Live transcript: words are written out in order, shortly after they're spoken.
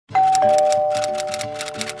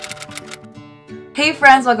Hey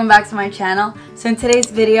friends, welcome back to my channel. So in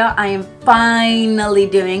today's video, I am finally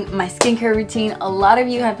doing my skincare routine. A lot of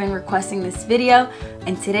you have been requesting this video,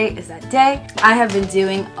 and today is that day. I have been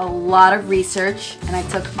doing a lot of research, and I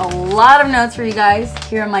took a lot of notes for you guys.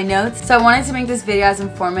 Here are my notes. So I wanted to make this video as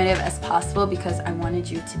informative as possible because I wanted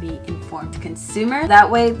you to be informed consumer. That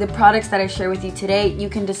way, the products that I share with you today, you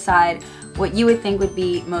can decide what you would think would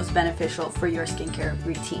be most beneficial for your skincare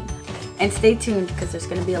routine. And stay tuned because there's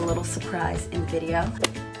going to be a little surprise in the video.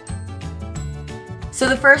 So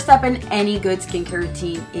the first step in any good skincare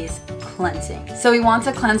routine is cleansing. So we want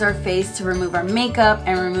to cleanse our face to remove our makeup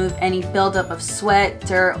and remove any buildup of sweat,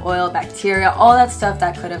 dirt, oil, bacteria, all that stuff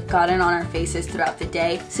that could have gotten on our faces throughout the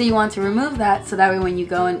day. So you want to remove that so that way when you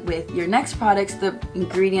go in with your next products, the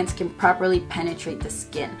ingredients can properly penetrate the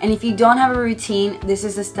skin. And if you don't have a routine, this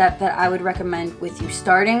is a step that I would recommend with you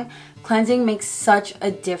starting. Cleansing makes such a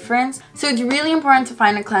difference. So it's really important to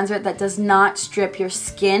find a cleanser that does not strip your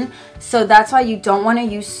skin. So that's why you don't want to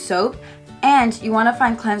use soap. And you want to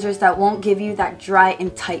find cleansers that won't give you that dry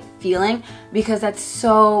and tight feeling because that's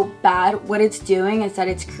so bad. What it's doing is that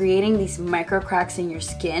it's creating these micro cracks in your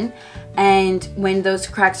skin. And when those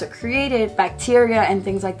cracks are created, bacteria and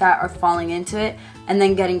things like that are falling into it and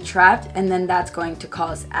then getting trapped, and then that's going to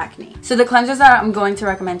cause acne. So the cleansers that I'm going to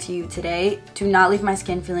recommend to you today do not leave my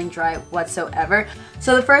skin feeling dry whatsoever.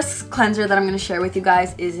 So the first cleanser that I'm going to share with you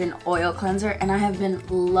guys is an oil cleanser, and I have been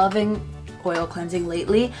loving oil cleansing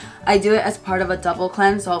lately. I do it as part of a double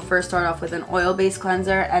cleanse. So I'll first start off with an oil-based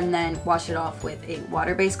cleanser and then wash it off with a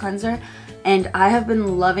water-based cleanser. And I have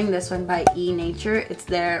been loving this one by Nature. It's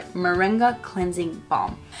their Moringa Cleansing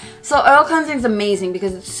Balm. So oil cleansing is amazing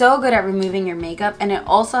because it's so good at removing your makeup, and it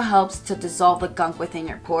also helps to dissolve the gunk within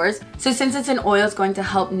your pores. So since it's an oil, it's going to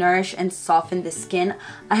help nourish and soften the skin.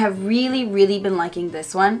 I have really been liking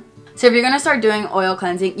this one. So if you're going to start doing oil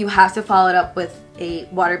cleansing, you have to follow it up with a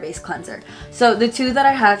water-based cleanser. So the two that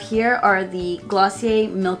I have here are the Glossier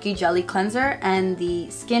Milky Jelly Cleanser and the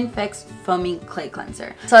Skinfix Foaming Clay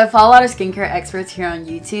Cleanser. So I follow a lot of skincare experts here on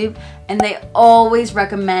YouTube, and they always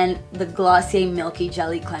recommend the Glossier Milky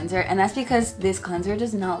Jelly Cleanser, and that's because this cleanser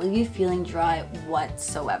does not leave you feeling dry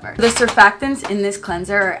whatsoever. The surfactants in this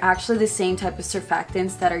cleanser are actually the same type of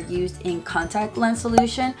surfactants that are used in contact lens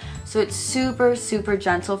solution, so it's super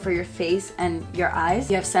gentle for your face and your eyes.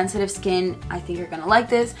 If you have sensitive skin, I think you're gonna like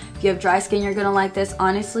this. If you have dry skin, you're gonna like this.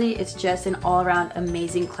 Honestly, it's just an all-around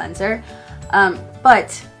amazing cleanser.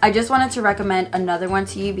 But I just wanted to recommend another one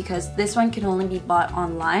to you because this one can only be bought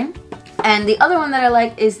online. And the other one that I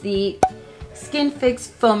like is the Skinfix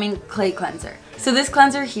Foaming Clay Cleanser. So this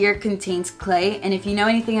cleanser here contains clay, and if you know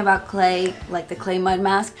anything about clay, like the clay mud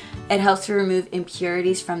mask, it helps to remove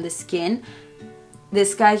impurities from the skin.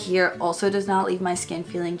 This guy here also does not leave my skin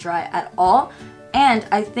feeling dry at all, and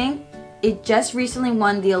I think it just recently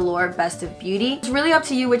won the Allure Best of Beauty. It's really up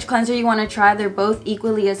to you which cleanser you want to try. They're both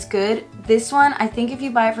equally as good. This one, I think if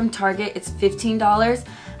you buy it from Target, it's $15.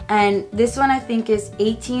 And this one I think is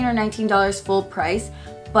 $18 or $19 full price.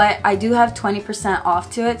 But I do have 20%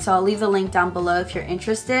 off to it, so I'll leave the link down below if you're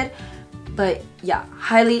interested. But yeah,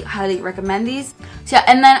 highly recommend these. So yeah,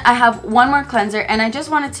 and then I have one more cleanser, and I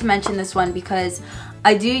just wanted to mention this one because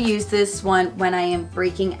I do use this one when I am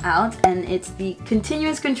breaking out, and it's the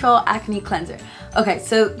Continuous Control Acne Cleanser. Okay,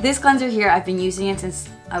 so this cleanser here, I've been using it since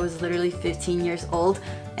I was literally 15 years old,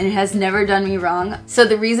 and it has never done me wrong. So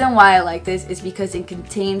the reason why I like this is because it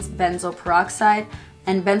contains benzoyl peroxide,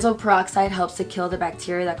 and benzoyl peroxide helps to kill the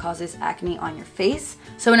bacteria that causes acne on your face.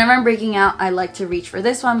 So whenever I'm breaking out, I like to reach for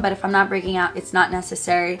this one, but if I'm not breaking out, it's not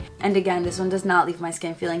necessary. And again, this one does not leave my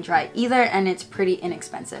skin feeling dry either, and it's pretty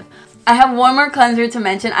inexpensive. I have one more cleanser to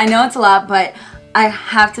mention. I know it's a lot, but I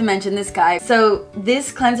have to mention this guy. So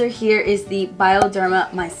this cleanser here is the Bioderma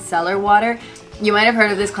Micellar Water. You might have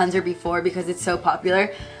heard of this cleanser before because it's so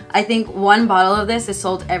popular. I think one bottle of this is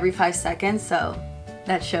sold every 5 seconds, so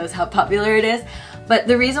that shows how popular it is. But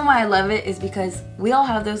the reason why I love it is because we all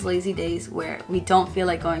have those lazy days where we don't feel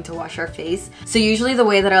like going to wash our face. So usually the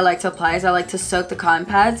way that I like to apply is I like to soak the cotton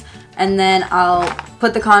pads, and then I'll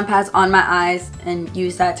put the cotton pads on my eyes and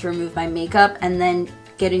use that to remove my makeup, and then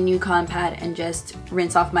get a new cotton pad and just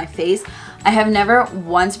rinse off my face. I have never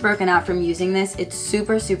once broken out from using this. It's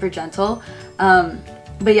super gentle.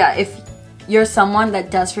 But yeah, if you're someone that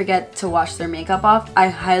does forget to wash their makeup off, I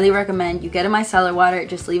highly recommend you get a micellar water,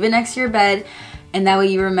 just leave it next to your bed, and that way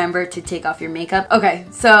you remember to take off your makeup. Okay,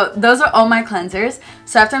 so those are all my cleansers.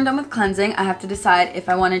 So after I'm done with cleansing, I have to decide if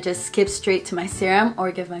I want to just skip straight to my serum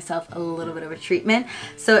or give myself a little bit of a treatment.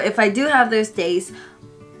 So if I do have those days,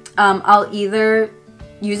 I'll either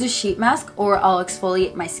use a sheet mask or I'll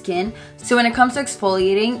exfoliate my skin. So when it comes to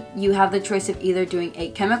exfoliating, you have the choice of either doing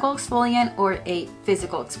a chemical exfoliant or a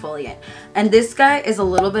physical exfoliant. And this guy is a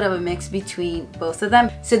little bit of a mix between both of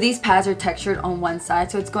them. So these pads are textured on one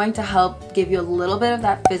side, so it's going to help give you a little bit of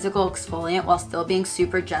that physical exfoliant while still being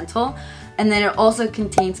super gentle. And then it also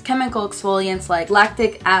contains chemical exfoliants like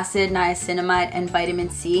lactic acid, niacinamide, and vitamin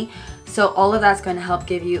C. So all of that's going to help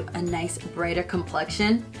give you a nice brighter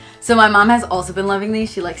complexion. So my mom has also been loving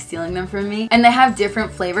these. She likes stealing them from me. And they have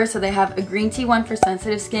different flavors. So they have a green tea one for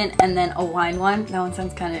sensitive skin and then a wine one. That one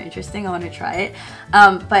sounds kind of interesting. I want to try it.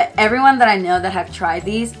 But everyone that I know that have tried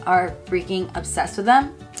these are freaking obsessed with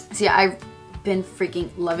them. So yeah, I've been freaking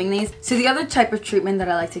loving these. So the other type of treatment that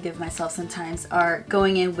I like to give myself sometimes are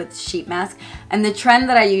going in with sheet mask, and the trend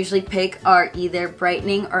that I usually pick are either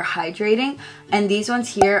brightening or hydrating, and these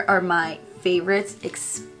ones here are my favorites,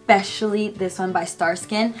 especially this one by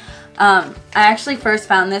Starskin. I actually first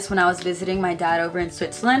found this when I was visiting my dad over in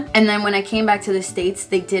Switzerland, and then when I came back to the States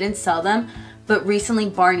they didn't sell them, but recently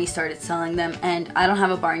Barney started selling them, and I don't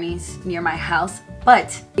have a Barney's near my house,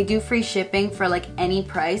 but they do free shipping for like any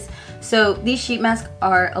price. So these sheet masks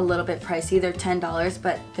are a little bit pricey. They're $10,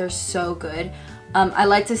 but they're so good. I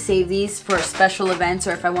like to save these for special events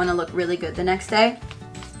or if I want to look really good the next day.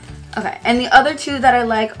 Okay, and the other two that I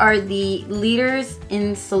like are the Leaders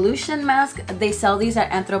in Solution mask. They sell these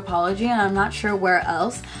at Anthropologie and I'm not sure where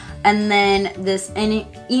else. And then this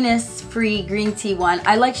Innisfree green tea one.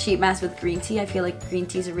 I like sheet masks with green tea. I feel like green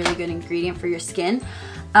tea is a really good ingredient for your skin.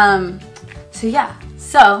 So yeah,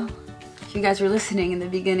 so if you guys were listening in the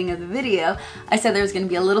beginning of the video, I said there was going to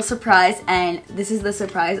be a little surprise, and this is the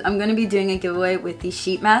surprise. I'm going to be doing a giveaway with the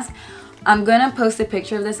sheet mask. I'm going to post a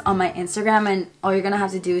picture of this on my Instagram, and all you're going to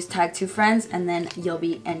have to do is tag 2 friends and then you'll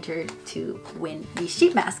be entered to win the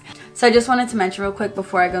sheet mask. So I just wanted to mention real quick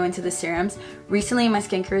before I go into the serums. Recently in my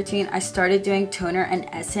skincare routine, I started doing toner and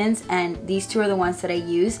essence, and these two are the ones that I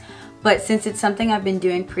use. But since it's something I've been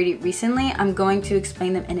doing pretty recently, I'm going to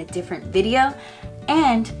explain them in a different video.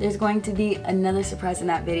 And there's going to be another surprise in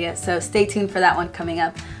that video, so stay tuned for that one coming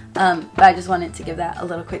up. But I just wanted to give that a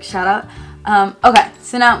little quick shout out. Okay,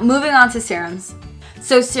 so now moving on to serums.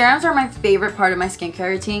 So serums are my favorite part of my skincare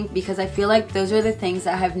routine because I feel like those are the things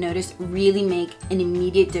that I've noticed really make an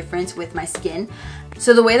immediate difference with my skin.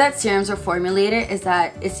 So the way that serums are formulated is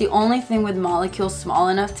that it's the only thing with molecules small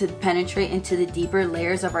enough to penetrate into the deeper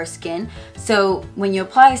layers of our skin. So when you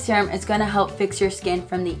apply a serum, it's going to help fix your skin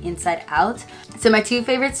from the inside out. So my 2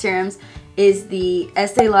 favorite serums is the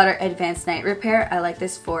Estee Lauder Advanced Night Repair. I like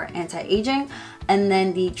this for anti-aging. And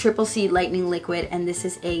then the Triple C Lightning Liquid, and this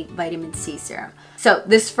is a vitamin C serum. So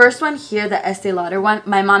this first one here, the Estee Lauder one,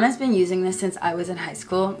 my mom has been using this since I was in high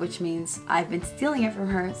school, which means I've been stealing it from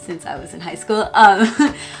her since I was in high school.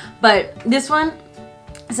 But this one,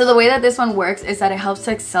 so the way that this one works is that it helps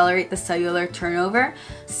to accelerate the cellular turnover.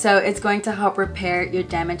 So it's going to help repair your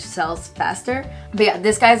damaged cells faster. But yeah,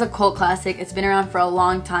 this guy is a cult classic. It's been around for a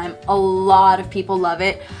long time. A lot of people love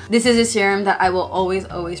it. This is a serum that I will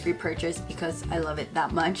always repurchase because I love it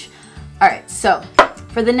that much. Alright, so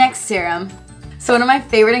for the next serum, so one of my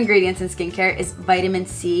favorite ingredients in skincare is vitamin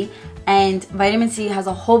C. And vitamin C has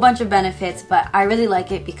a whole bunch of benefits, but I really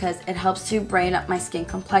like it because it helps to brighten up my skin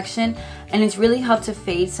complexion, and it's really helped to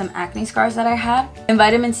fade some acne scars that I had. And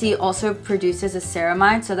vitamin C also produces a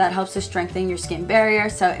ceramide, so that helps to strengthen your skin barrier,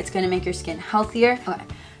 so it's going to make your skin healthier. Okay.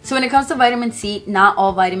 So when it comes to vitamin C, not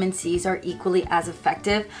all vitamin Cs are equally as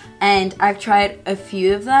effective, and I've tried a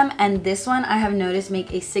few of them, and this one I have noticed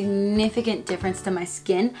make a significant difference to my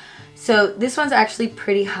skin. So this one's actually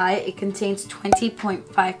pretty high. It contains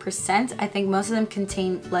 20.5%. I think most of them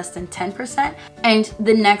contain less than 10%. And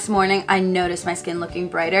the next morning I noticed my skin looking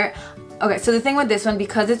brighter. Okay, so the thing with this one,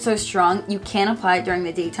 because it's so strong, you can't apply it during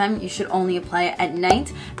the daytime. You should only apply it at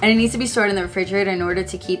night. And it needs to be stored in the refrigerator in order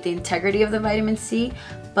to keep the integrity of the vitamin C.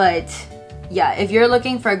 But yeah, if you're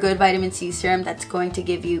looking for a good vitamin C serum that's going to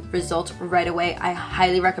give you results right away, I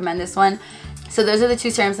highly recommend this one. So those are the 2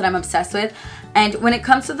 serums that I'm obsessed with. And when it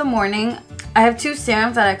comes to the morning, I have 2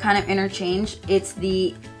 serums that I kind of interchange. It's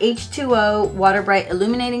the H2O Water Bright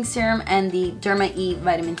Illuminating Serum and the Derma E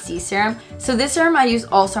Vitamin C Serum. So this serum I use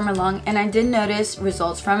all summer long, and I did notice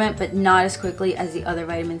results from it, but not as quickly as the other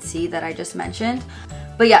vitamin C that I just mentioned.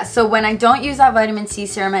 But yeah, so when I don't use that vitamin C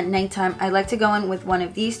serum at nighttime, I like to go in with one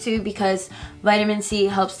of these 2 because vitamin C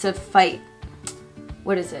helps to fight,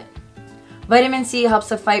 what is it? Vitamin C helps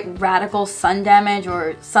to fight radical sun damage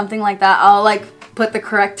or something like that. I'll like put the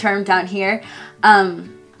correct term down here.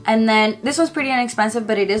 And then this one's pretty inexpensive,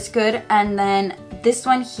 but it is good. And then this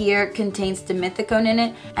one here contains dimethicone in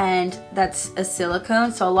it, and that's a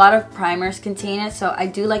silicone, so a lot of primers contain it, so I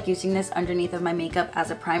do like using this underneath of my makeup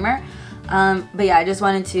as a primer. But yeah, I just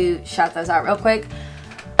wanted to shout those out real quick.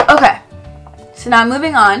 Okay, so now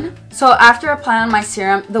moving on. So after applying on my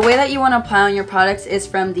serum, the way that you want to apply on your products is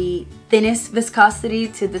from the thinnest viscosity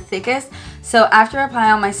to the thickest. So after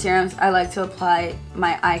applying on my serums, I like to apply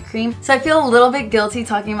my eye cream. So I feel a little bit guilty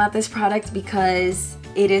talking about this product because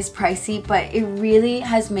it is pricey, but it really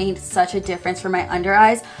has made such a difference for my under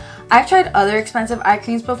eyes. I've tried other expensive eye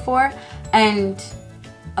creams before, and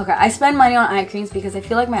okay, I spend money on eye creams because I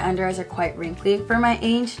feel like my under eyes are quite wrinkly for my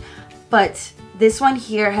age, but this one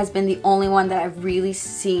here has been the only one that I've really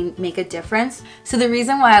seen make a difference. So the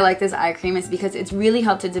reason why I like this eye cream is because it's really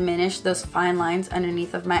helped to diminish those fine lines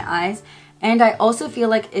underneath of my eyes. And I also feel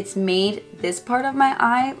like it's made this part of my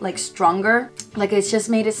eye like stronger. Like it's just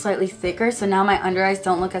made it slightly thicker, so now my under eyes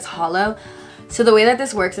don't look as hollow. So the way that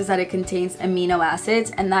this works is that it contains amino acids,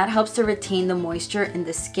 and that helps to retain the moisture in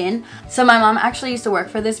the skin. So my mom actually used to work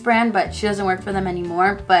for this brand, but she doesn't work for them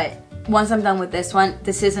anymore. But once I'm done with this one,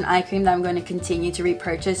 this is an eye cream that I'm going to continue to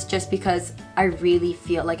repurchase just because I really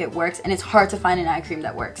feel like it works, and it's hard to find an eye cream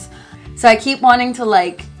that works. So I keep wanting to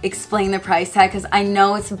like explain the price tag because I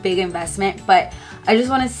know it's a big investment, but I just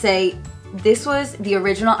want to say this was the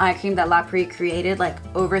original eye cream that La Prairie created like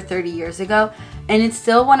over 30 years ago, and it's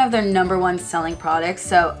still one of their #1 selling products.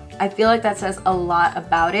 So I feel like that says a lot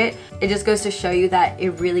about it. It just goes to show you that it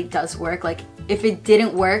really does work. Like if it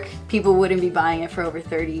didn't work, people wouldn't be buying it for over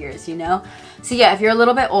 30 years, you know? So yeah, if you're a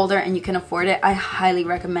little bit older and you can afford it, I highly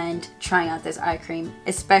recommend trying out this eye cream,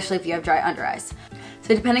 especially if you have dry under eyes.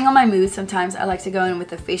 So depending on my mood, sometimes I like to go in with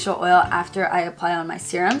the facial oil after I apply on my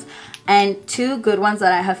serums. And two good ones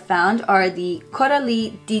that I have found are the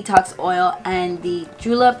Coralie Detox Oil and the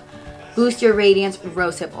Julep Boost Your Radiance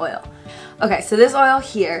Rosehip Oil. Okay, so this oil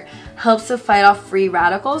here helps to fight off free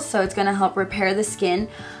radicals, so it's going to help repair the skin.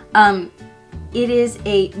 It is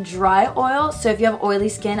a dry oil, so if you have oily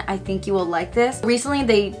skin, I think you will like this. Recently,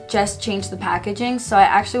 they just changed the packaging, so I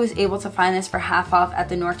actually was able to find this for half off at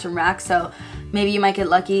the Nordstrom Rack, so maybe you might get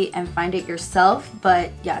lucky and find it yourself.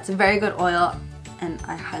 But yeah, it's a very good oil, and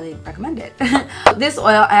I highly recommend it. This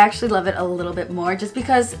oil, I actually love it a little bit more just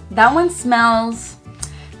because that one smells,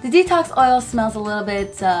 the detox oil smells a little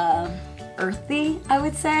bit earthy, I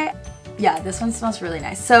would say. Yeah, this one smells really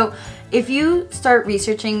nice. So if you start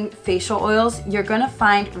researching facial oils, you're gonna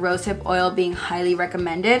find rosehip oil being highly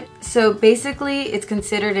recommended. So basically, it's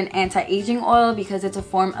considered an anti-aging oil because it's a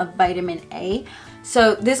form of vitamin A.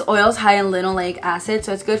 So this oil is high in linoleic acid,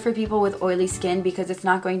 so it's good for people with oily skin because it's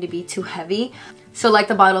not going to be too heavy. So like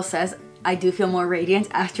the bottle says, I do feel more radiant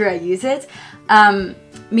after I use it.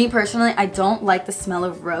 Me personally, I don't like the smell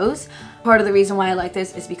of rose. Part of the reason why I like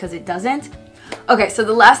this is because it doesn't. Okay, so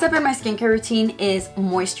the last step in my skincare routine is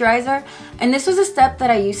moisturizer, and this was a step that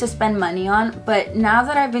I used to spend money on, but now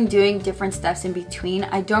that I've been doing different steps in between,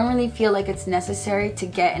 I don't really feel like it's necessary to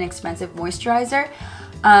get an expensive moisturizer.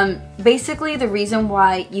 Basically, the reason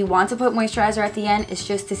why you want to put moisturizer at the end is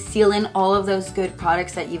just to seal in all of those good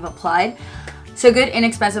products that you've applied. So good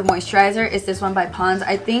inexpensive moisturizer is this one by Pond's.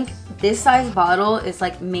 I think this size bottle is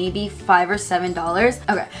like maybe $5 or $7.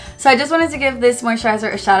 Okay, so I just wanted to give this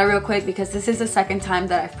moisturizer a shout out real quick because this is the second time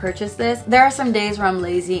that I've purchased this. There are some days where I'm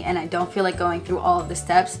lazy and I don't feel like going through all of the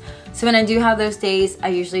steps. So when I do have those days, I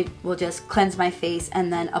usually will just cleanse my face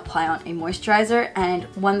and then apply on a moisturizer. And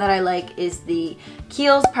one that I like is the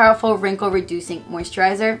Kiehl's Powerful Wrinkle Reducing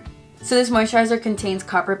Moisturizer. So this moisturizer contains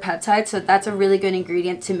copper peptide, so that's a really good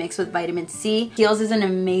ingredient to mix with vitamin C. Kiehl's is an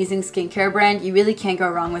amazing skincare brand. You really can't go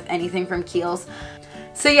wrong with anything from Kiehl's.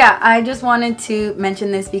 So yeah, I just wanted to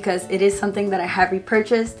mention this because it is something that I have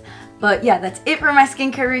repurchased. But yeah, that's it for my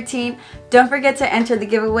skincare routine. Don't forget to enter the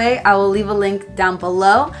giveaway. I will leave a link down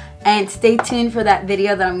below. And stay tuned for that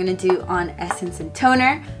video that I'm going to do on essence and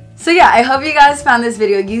toner. So yeah, I hope you guys found this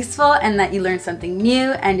video useful and that you learned something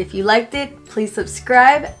new. And if you liked it, please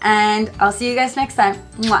subscribe. And I'll see you guys next time.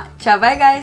 Mwah. Ciao, bye guys.